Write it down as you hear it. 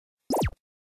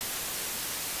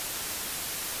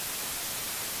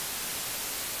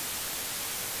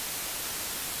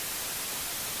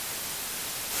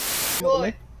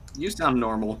Good. You sound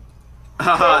normal.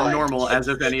 Normal, as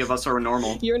if any of us are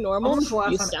normal. You're normal?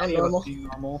 You sound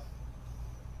normal.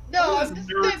 No, I'm just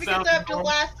saying because after the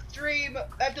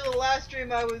last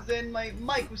stream I was in, my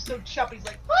mic was so choppy. He's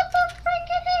like, what the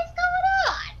freaking is going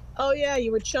on? Oh yeah,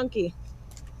 you were chunky.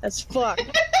 That's fuck.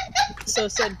 So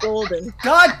said Golden.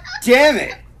 God damn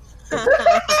it!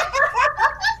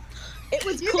 It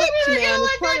was clipped, man.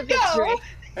 It's part of victory.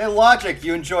 Hey, Logic,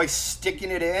 you enjoy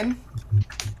sticking it in?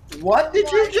 What did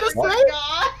you just say?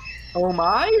 God. Oh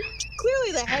my?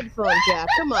 Clearly the headphone jack.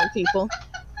 Come on, people.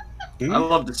 I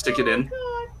love to stick it in.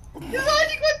 Logic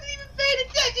wasn't even paying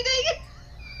attention.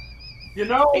 You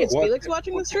know, Hey, is Felix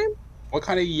watching the stream? What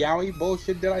kind of yaoi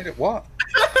bullshit did I do? What?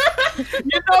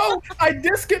 you know,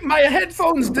 my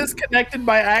headphones disconnected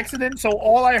by accident, so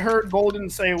all I heard Golden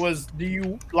say was,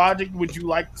 Logic, would you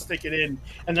like to stick it in?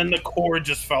 And then the cord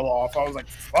just fell off. I was like,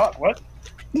 fuck, what?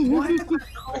 Hi,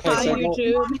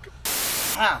 YouTube.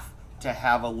 Have to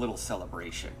have a little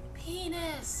celebration.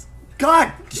 Penis.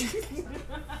 God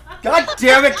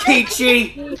damn it,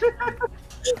 Keychi!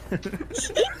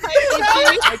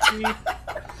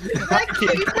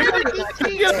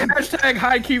 Hashtag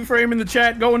high keyframe in the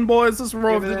chat. Going, boys. Let's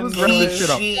roll this shit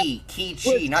up.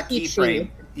 Keychi, not keyframe.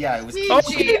 Yeah, it was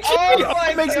Keychi. Oh my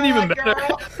it makes it even better.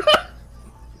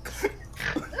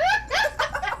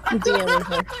 DMing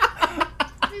her.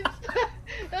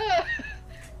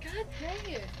 God dang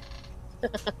it.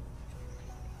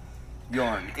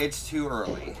 Yorn, it's too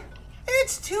early.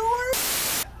 It's too early.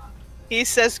 He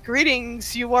says,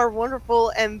 greetings, you are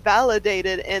wonderful and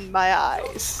validated in my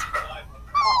eyes.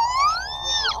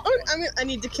 Oh, I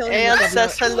need to kill him. And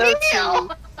says hello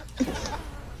to...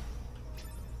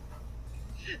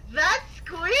 That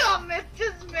squeal Myth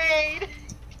just made.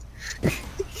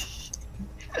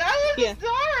 That was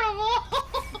adorable.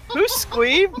 Who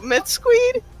squeed? Myth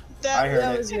squeed?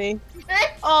 That was me.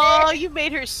 Oh, you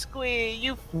made her squeal.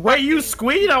 You Wait, you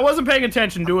squeed? I wasn't paying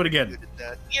attention. Do it again.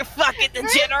 You fucking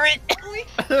degenerate.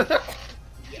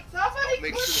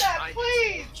 Somebody clip that,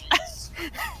 please.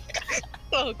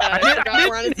 Oh god, I forgot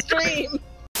we're on a stream.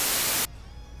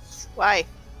 Why?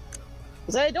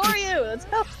 Because I adore you.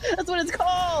 That's what it's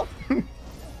called.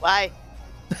 Why?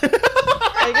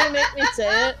 Are you gonna make me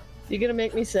say it? You gonna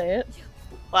make me say it?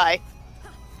 Why?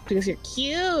 Because you're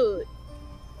cute.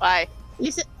 Why?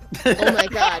 You said. Oh my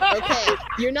god. Okay,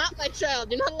 you're not my child.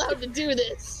 You're not allowed to do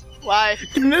this. Why?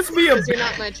 Can this be a Because you're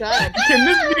not my child. Can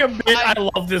this be a bit? I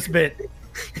love this bit.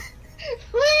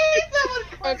 Please, someone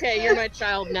clip Okay, you're my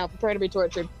child now. Prepare to be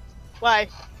tortured. Why?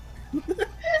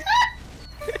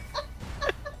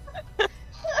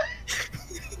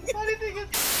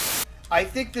 I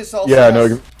think this also. Yeah, has... no.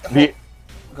 The...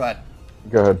 Go ahead.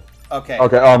 Go ahead. Okay.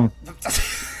 Okay.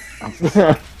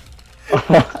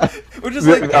 We're just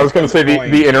like... I was gonna say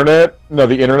the internet. No,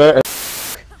 the internet.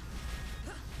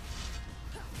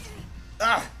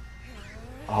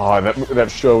 Oh,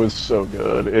 that show is so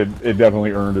good. It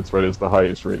definitely earned its right as the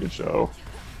highest rated show.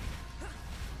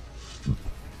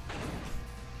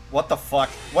 What the fuck?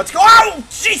 What's going? Oh,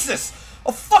 Jesus!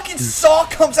 A fucking saw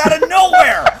comes out of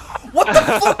nowhere! What the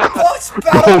fuck boss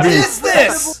battle is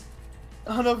this?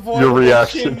 Your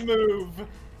reaction. Move.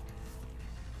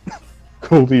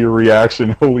 Goldie, your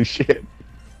reaction. Holy shit.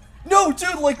 No,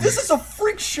 dude, like, this is a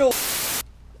freak show.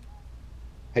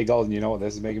 Hey, Golden, you know what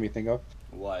this is making me think of?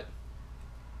 What?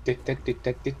 Get the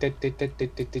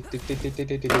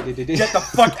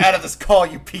fuck out of this call,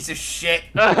 you piece of shit!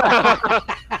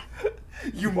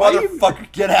 You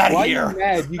motherfucker, get out of here!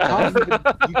 Why are you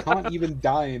mad? You can't even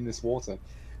die in this water.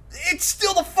 It's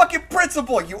still the fucking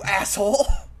principle, you asshole!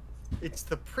 It's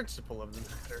the principle of the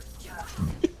matter.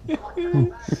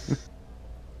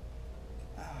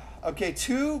 Okay,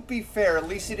 to be fair, at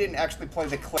least he didn't actually play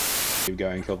the clip. Keep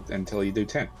going until you do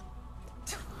 10.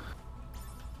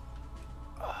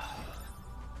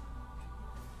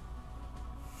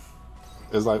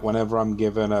 It's like whenever I'm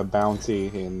given a bounty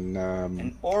in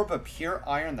An orb of pure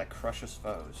iron that crushes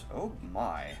foes. Oh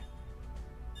my.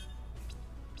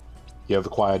 You have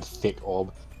acquired thick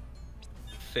orb.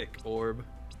 Thick orb.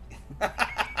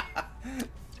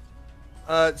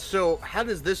 So how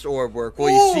does this orb work? Well,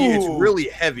 you see, it's really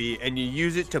heavy, and you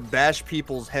use it to bash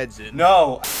people's heads in.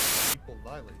 No. People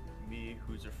violate me,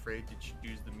 who's afraid to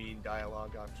choose the mean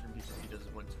dialogue option because he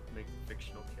doesn't want to make the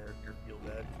fictional character feel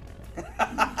bad.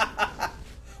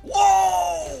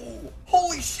 Whoa!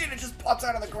 Holy shit! It just pops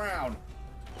out of the ground.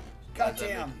 God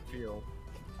damn. Feel?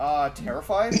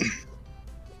 Terrified?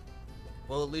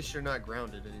 Well, at least you're not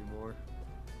grounded anymore.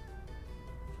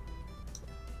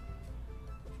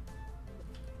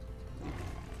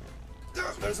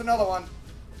 There's another one.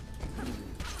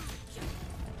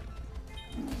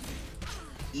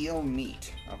 eel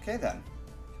meat. Okay then.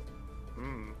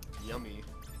 Mmm, yummy.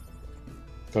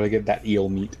 Gotta get that eel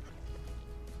meat.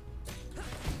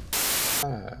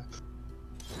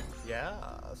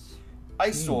 Yes.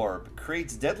 Ice orb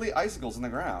creates deadly icicles in the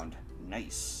ground.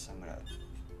 Nice. I'm gonna.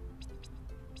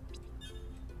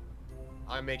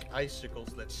 I make icicles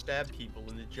that stab people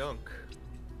in the junk.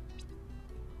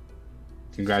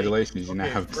 Congratulations, you now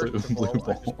Okay, have first of blue all,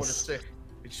 balls.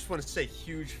 I just want to say,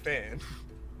 huge fan.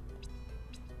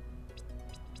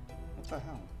 What the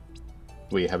hell?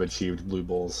 We have achieved blue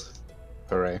balls.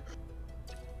 Hooray.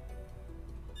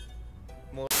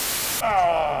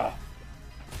 Ah!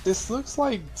 This looks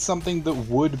like something that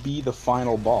would be the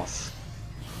final boss.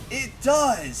 It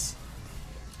does!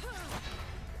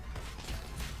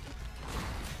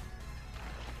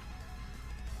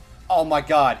 Oh my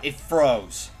god, it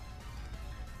froze.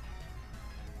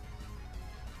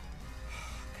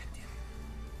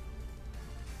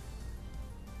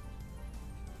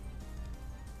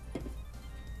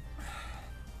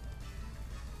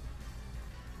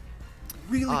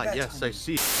 Really bad yes, timing. I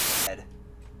see.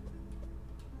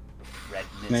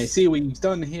 Redness. Now you see what you've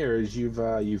done here is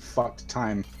you've fucked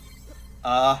time.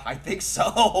 I think so.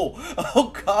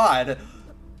 Oh god.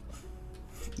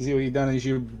 You see what you've done is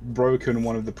you've broken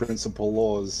one of the principal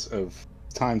laws of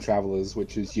time travelers,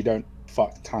 which is you don't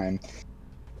fuck time.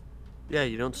 Yeah,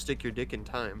 you don't stick your dick in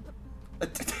time.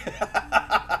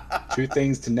 Two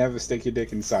things to never stick your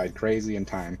dick inside: crazy and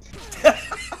time.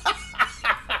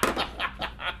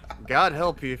 God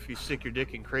help you if you stick your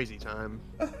dick in crazy time.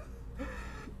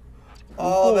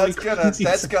 Oh,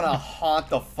 that's gonna haunt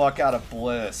the fuck out of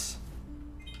Bliss.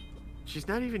 She's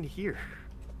not even here.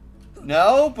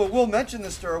 No, but we'll mention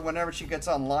this to her whenever she gets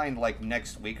online, like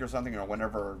next week or something, or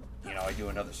whenever, you know, I do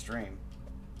another stream.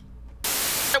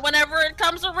 Whenever it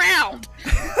comes around.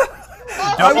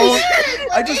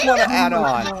 I just want to add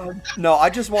on. No, I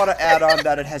just want to add on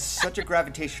that it has such a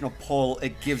gravitational pull,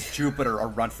 it gives Jupiter a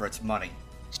run for its money.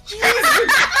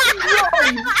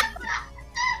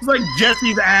 It's like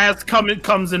Jesse's ass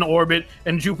comes in orbit,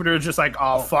 and Jupiter is just like,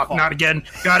 oh fuck, not again.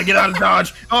 Gotta get out of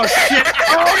Dodge. Oh shit.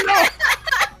 Oh no.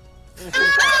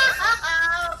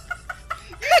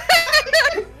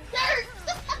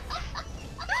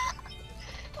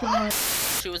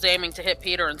 She was aiming to hit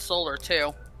Peter and Solar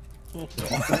too.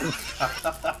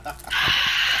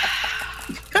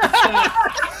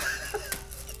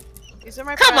 These are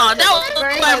my Come on, friends. that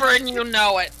was clever and you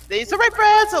know it. These are my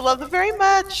friends. I love them very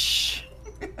much.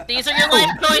 These are your life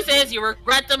choices. You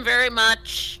regret them very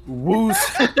much. Woos.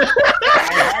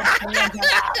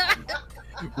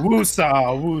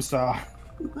 Woosa, woosa.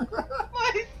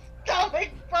 My stomach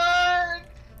burns.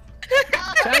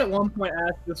 Chad at one point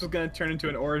asked if this was going to turn into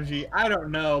an orgy. I don't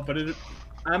know, but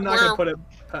I'm not going to put it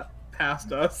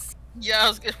past us.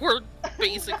 Yeah, we're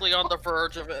basically on the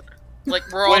verge of it. Like,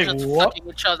 we're all just what? fucking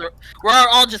each other. We're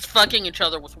all just fucking each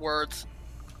other with words.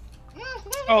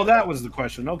 Oh, that was the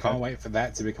question. Okay. Can't wait for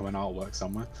that to become an artwork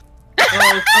somewhere.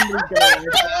 Oh, somebody's gonna...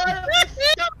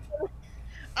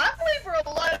 I'm waiting for a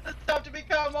lot of this stuff to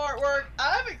become artwork.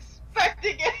 I'm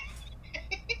expecting it.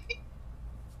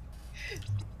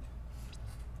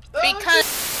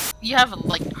 Because you have,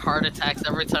 like, heart attacks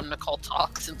every time Nicole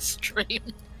talks in stream.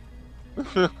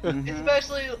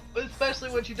 Especially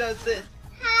when she does this.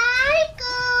 Hi,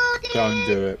 Golden. Don't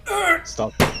do it.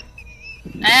 Stop.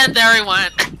 And there he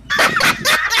went.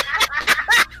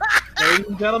 Ladies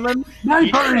and gentlemen,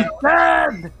 Sniper is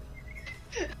dead!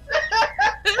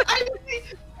 I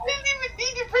didn't even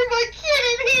need to bring my kid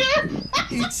in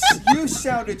here! You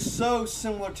sounded so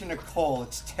similar to Nicole,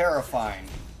 it's terrifying.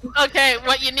 Okay,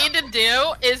 what you need to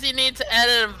do is you need to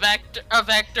edit a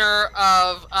vector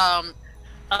of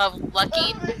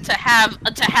Lucky to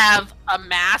have a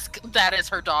mask that is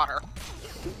her daughter.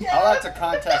 I'll have to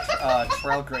contact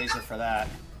Trailgrazer for that.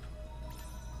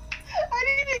 I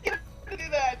need to get to do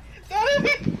that. That would be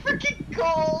freaking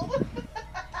cold.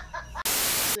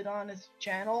 It on his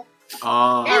channel.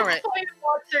 Alright.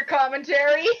 Monster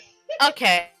commentary.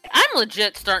 Okay, I'm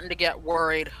legit starting to get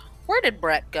worried. Where did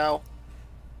Brett go?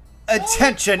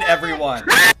 Attention, everyone!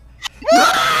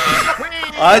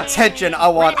 Attention, I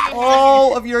want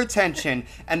all of your attention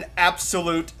and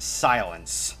absolute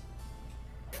silence.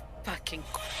 Fucking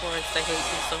Christ, I hate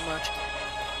you so much.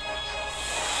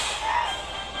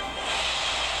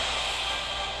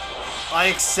 I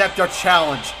accept your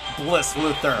challenge, Bliss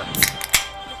Luther.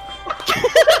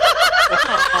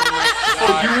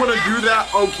 Oh, you want to do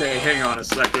that? Okay, hang on a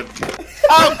second.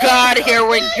 Oh god, here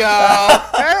we go!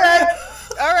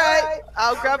 Alright,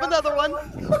 I'll grab another one.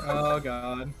 Oh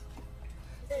god.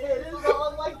 It is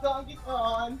on like Donkey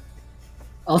Kong.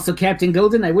 Also, Captain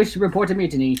Golden, I wish to report a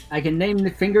mutiny. I can name the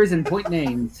fingers and point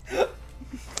names.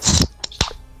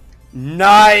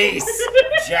 Nice!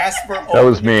 Jasper. That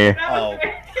was me. Oh.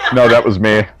 No, that was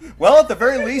me. Well, at the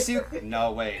very least, you.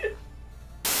 No, wait.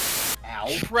 Ow.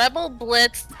 Treble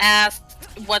Blitz asked,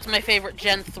 "What's my favorite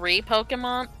Gen 3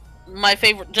 Pokemon?" My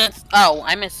favorite Gen. Oh,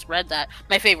 I misread that.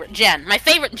 My favorite Gen. My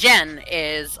favorite Gen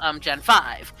is Gen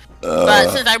 5.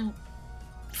 But since I'm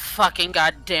fucking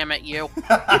goddamn it, you.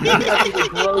 That's the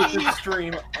grossest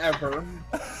stream ever.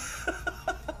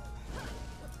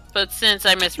 But since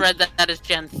I misread that as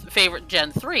favorite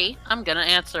Gen 3, I'm gonna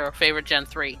answer favorite Gen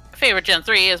 3. Favorite Gen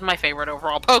 3 is my favorite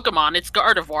overall Pokemon. It's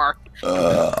Gardevoir.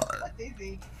 That's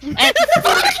easy. And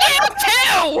fuck you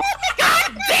too!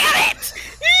 God damn it!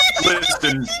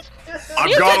 Listen,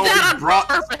 I've got all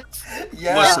these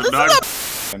Yeah. Listen,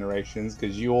 I've... generations,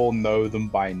 because you all know them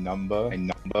by number.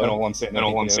 And all I'm sitting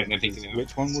there thinking,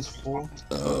 which one was 4?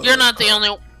 You're not the only.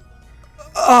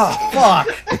 Oh, fuck!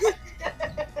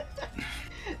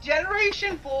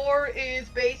 Generation 4 is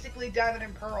basically Diamond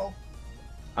and Pearl.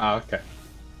 Ah, okay.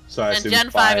 So I And assume Gen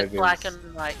 5 is is black and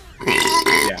white.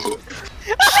 Yeah.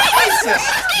 Jesus!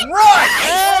 Run!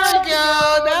 There we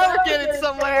go. Now we're getting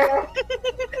somewhere.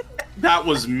 That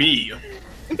was me.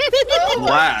 Oh,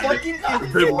 Vlad, fucking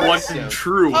the one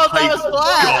true Oh, that hype was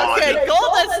Vlad. god. Okay,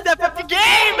 Golden, step up the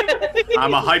game.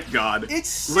 I'm a hype god. It's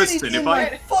sitting Listen, in if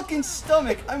my fucking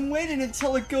stomach. I'm waiting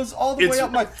until it goes all the way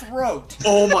up my throat.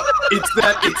 Oh my, it's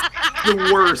the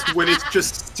worst when it's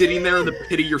just sitting there in the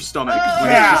pit of your stomach. when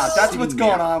it's Yeah, just that's sitting what's there.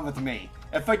 going on with me.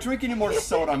 If I drink any more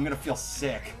soda, I'm gonna feel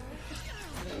sick.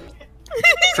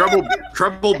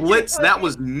 Treble Blitz, that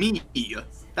was me.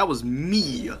 That was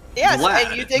me. Yes, Vlad,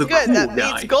 and you did the good. cool That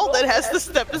guy. means Golden has to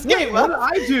step his Wait, game what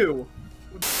up. did I do?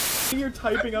 You're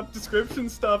typing up description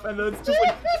stuff, and then it's just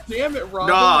like, damn it, Robin.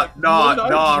 Nah, like, what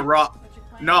did I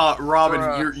do? Robin,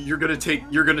 Bruh. you're gonna take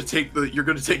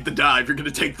the dive. You're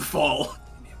gonna take the fall.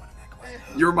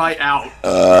 You're my out.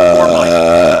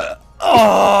 Oh!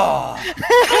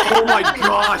 Oh my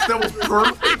gosh, that was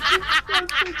perfect.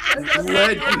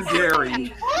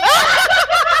 Legendary.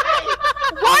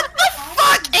 What the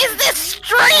fuck is this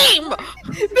stream?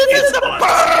 This is the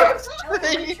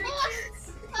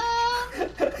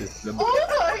Oh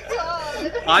my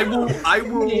god!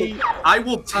 I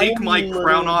will take my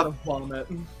crown off. Vomit.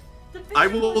 I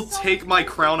will take my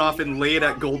crown off and lay it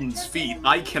at Golden's feet.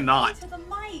 I cannot.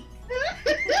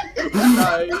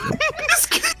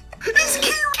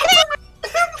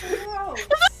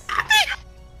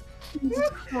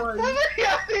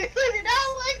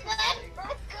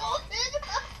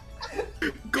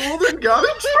 Golden got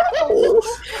in trouble.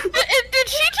 Did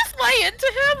she just lay into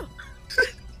him?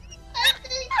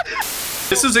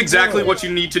 This is exactly what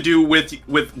you need to do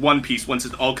with One Piece once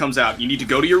it all comes out. You need to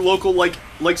go to your local like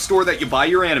store that you buy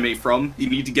your anime from. You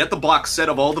need to get the box set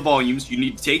of all the volumes. You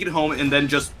need to take it home and then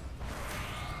just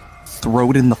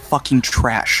throw it in the fucking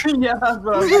trash. Yeah,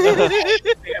 bro.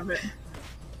 Damn it.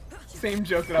 Same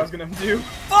joke that I was gonna do.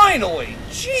 Finally!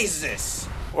 Jesus!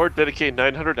 Or dedicate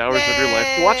 900 hours of your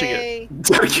life to watching it.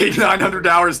 Dedicate 900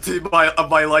 hours of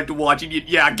my life to watching it.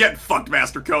 Yeah, get fucked,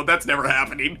 Master Code. That's never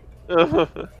happening.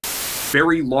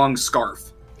 Very long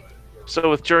scarf. So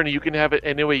with Journey, you can have it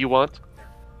any way you want.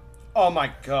 Oh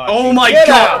my god. Oh my Get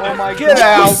god! Out. Oh my Get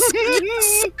out!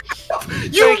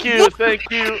 Thank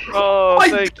you. Oh,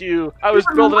 thank you. I was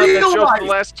building up that show for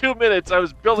the last 2 minutes. I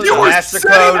was building up. Master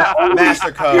Code.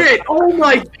 Master Code. Shit, oh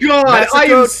my god! Master I am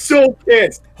Code. so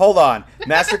pissed. Hold on.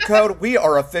 Master Code, we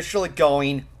are officially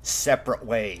going separate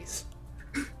ways.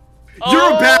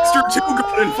 You're a bastard too,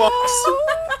 GoldenFox.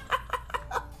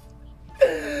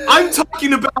 I'm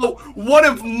talking about one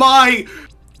of my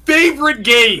favorite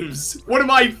games. One of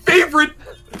my favorite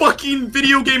fucking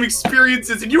video game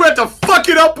experiences, and you had to fuck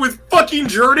it up with fucking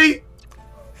Journey?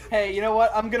 Hey, you know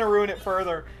what? I'm gonna ruin it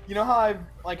further. You know how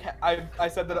I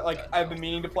said that I've been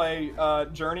meaning to play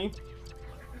Journey?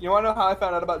 You wanna know how I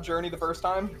found out about Journey the first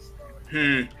time?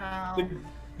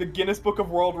 The Guinness Book of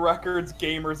World Records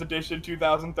Gamers Edition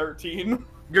 2013.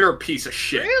 You're a piece of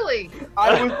shit. Really?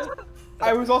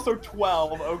 I was also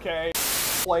 12, okay?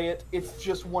 Play it. It's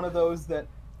just one of those that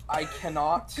I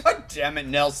cannot. God damn it,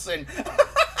 Nelson.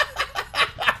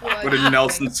 What did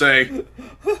Nelson say?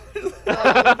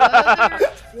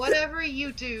 Whatever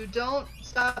you do, don't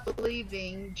stop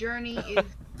believing. Journey is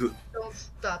don't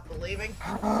stop believing.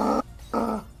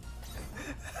 But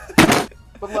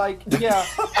like, yeah,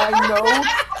 I know.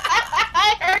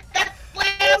 I heard that,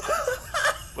 please.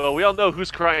 Well, we all know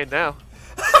who's crying now.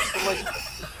 But like,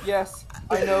 yes,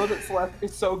 I know that Celeste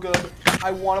is so good. I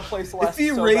want to play Celeste. If he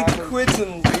so rage badly. quits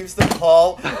and leaves the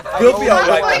call, we'll be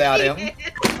alright without him.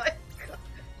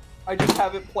 I just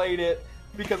haven't played it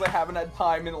because I haven't had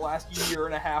time in the last year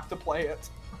and a half to play it.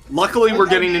 Luckily, we're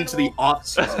getting into the off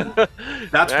season.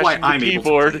 That's why Mashing the I'm able to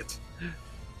keyboard. play it.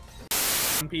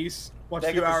 One Piece. Watch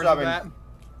Thank 2 you for hours of subbing. that.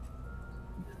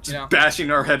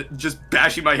 Just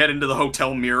bashing my head into the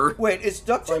hotel mirror. Wait, is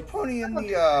Duct Tape Pony in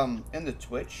the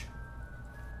Twitch?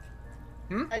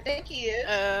 I think he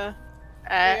is.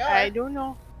 I don't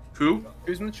know. Who?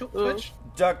 Who's in the Twitch?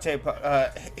 Duct Tape.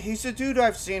 He's a dude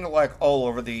I've seen like all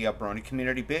over the Brony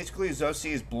community. Basically, his OC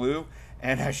is blue,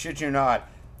 and I shit you not,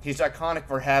 he's iconic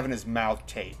for having his mouth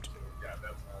taped.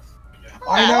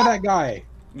 I know that guy.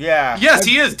 Yeah. Yes,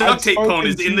 he is. Duct Tape Pone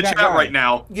is in the chat right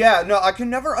now. Yeah, no, I can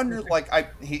never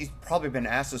he's probably been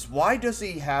asked this. Why does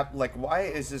he have, why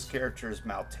is his character's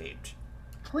mouth taped?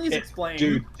 Please explain.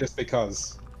 Dude, just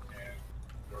because.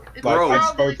 It's Like,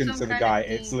 I've probably spoken some to the kind guy,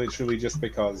 of it's literally just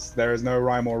because. There is no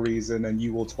rhyme or reason, and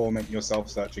you will torment yourself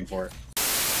searching for it.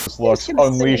 Lux,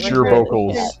 unleash your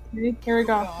vocals. Here we go.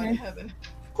 God, heaven.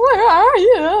 Where are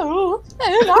you?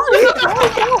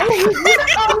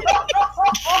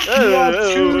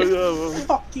 You're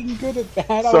fucking good at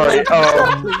that. Sorry,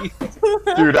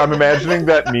 dude, I'm imagining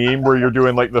that meme where you're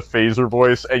doing like the phaser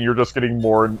voice and you're just getting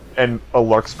more, and a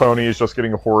Lux pony is just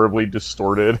getting horribly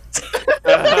distorted.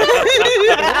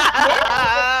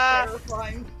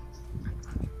 Terrifying.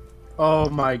 Oh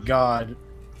my god.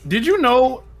 Did you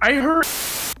know, I heard...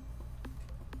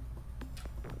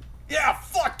 Yeah,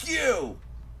 fuck you!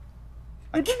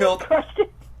 I killed...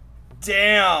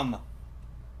 Damn!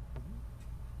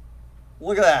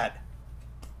 Look at that.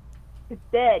 It's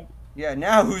dead. Yeah,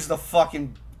 now who's the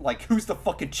fucking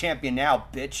champion now,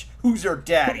 bitch? Who's your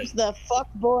daddy? Who's the fuck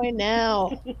boy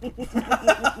now?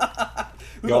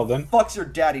 Who Golden. the fuck's your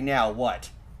daddy now? What?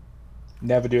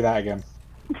 Never do that again.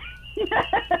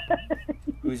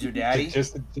 Who's your daddy?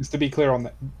 Just to be clear on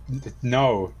that.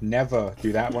 No, never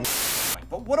do that one.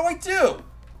 But what do I do?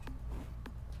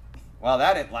 Well,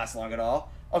 that didn't last long at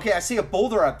all. Okay, I see a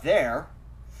boulder up there.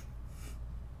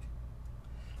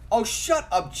 Oh, shut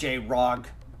up, J-Rog.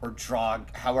 Or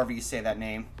Drog, however you say that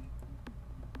name.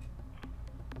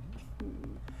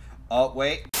 Oh,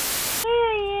 wait.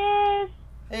 There he is.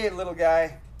 Hey, little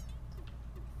guy.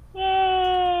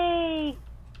 Yay.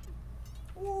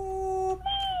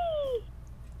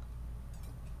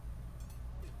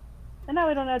 And now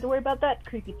we don't have to worry about that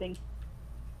creepy thing.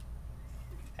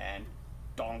 And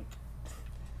donk.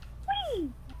 Whee!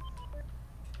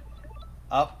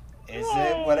 Up. Is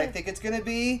it what I think it's gonna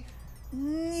be?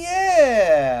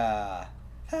 Yeah!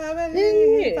 I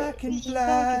believe I can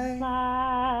fly.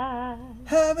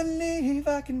 I believe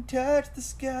I can touch the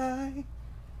sky.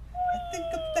 I think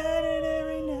about it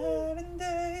every night and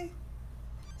day.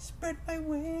 Spread my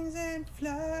wings and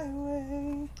fly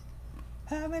away.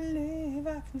 I believe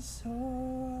I can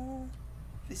soar.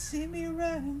 They see me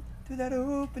running through that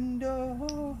open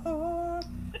door.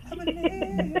 I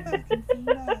believe I can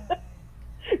fly.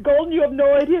 Golden, you have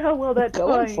no idea how well that's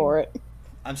Going for it.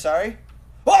 I'm sorry?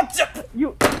 What?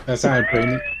 You. That sounded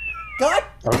pretty neat. God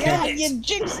Okay. damn it! You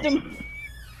jinxed him.